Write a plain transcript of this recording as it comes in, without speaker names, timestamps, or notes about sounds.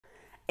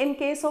In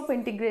case of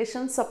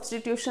integration,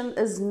 substitution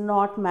is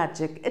not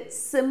magic. It's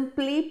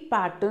simply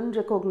pattern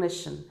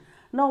recognition.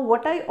 Now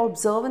what I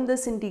observe in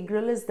this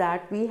integral is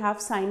that we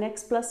have sin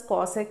x plus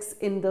cos x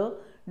in the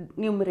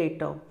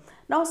numerator.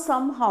 Now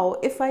somehow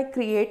if I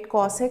create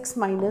cos x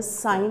minus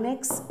sin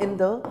x in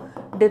the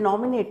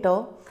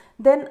denominator,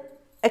 then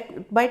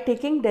by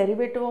taking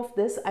derivative of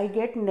this I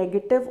get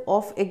negative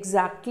of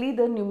exactly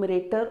the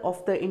numerator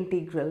of the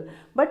integral.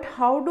 But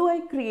how do I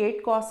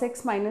create cos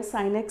x minus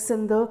sin x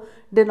in the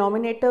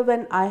denominator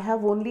when I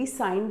have only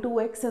sin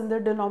 2x in the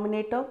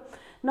denominator?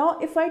 Now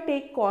if I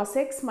take cos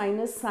x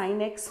minus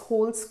sin x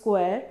whole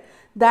square,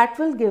 that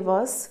will give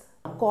us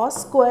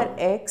cos square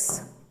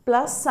x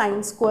plus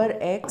sin square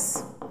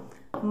x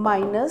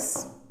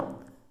minus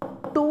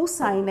 2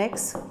 sin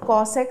x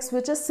cos x,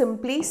 which is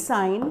simply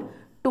sin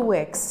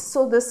 2x.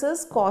 So this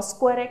is cos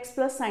square x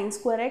plus sin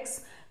square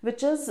x,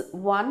 which is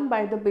 1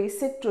 by the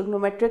basic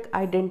trigonometric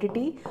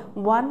identity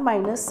 1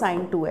 minus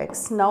sin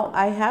 2x. Now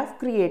I have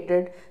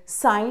created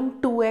sin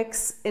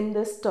 2x in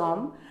this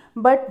term,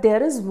 but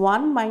there is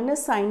 1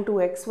 minus sin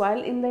 2x,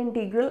 while in the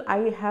integral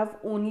I have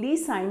only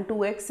sin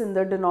 2x in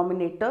the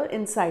denominator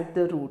inside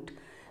the root.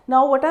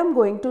 Now what I am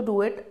going to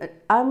do I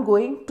am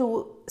going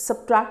to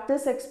subtract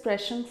this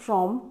expression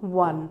from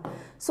 1.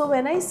 So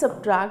when I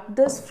subtract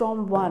this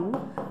from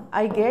 1,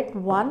 I get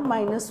 1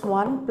 minus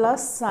 1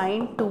 plus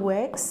sin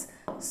 2x.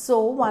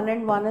 So 1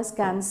 and 1 is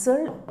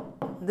cancelled.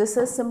 This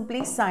is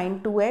simply sin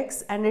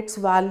 2x and its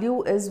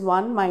value is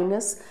 1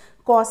 minus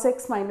cos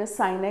x minus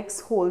sin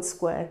x whole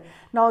square.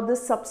 Now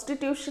this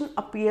substitution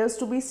appears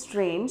to be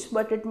strange,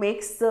 but it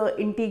makes the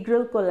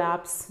integral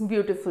collapse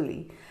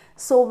beautifully.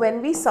 So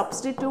when we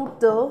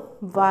substitute the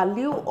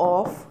value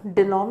of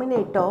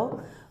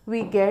denominator,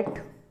 we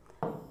get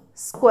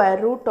square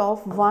root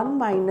of 1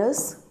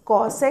 minus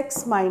cos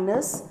x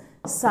minus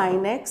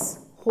sin x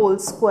whole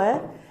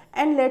square,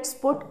 and let's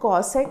put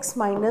cos x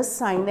minus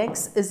sin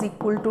x is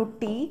equal to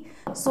t.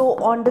 So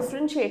on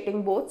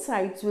differentiating both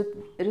sides with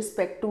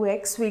respect to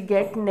x, we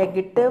get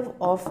negative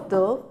of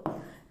the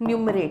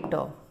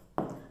numerator.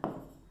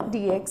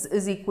 Dx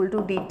is equal to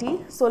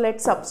dt. So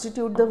let's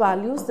substitute the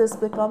values. This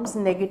becomes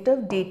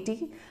negative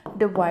dt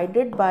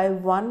divided by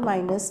 1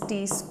 minus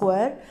t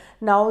square.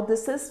 Now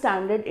this is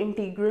standard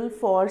integral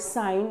for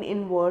sine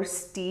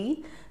inverse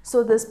t.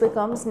 So this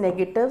becomes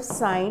negative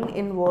sine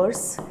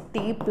inverse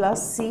t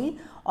plus c.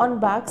 On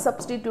back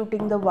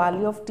substituting the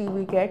value of t,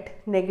 we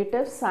get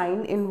negative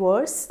sine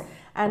inverse,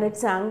 and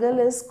its angle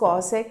is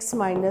cos x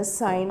minus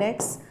sin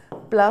x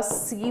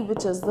plus c,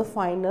 which is the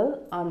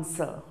final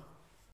answer.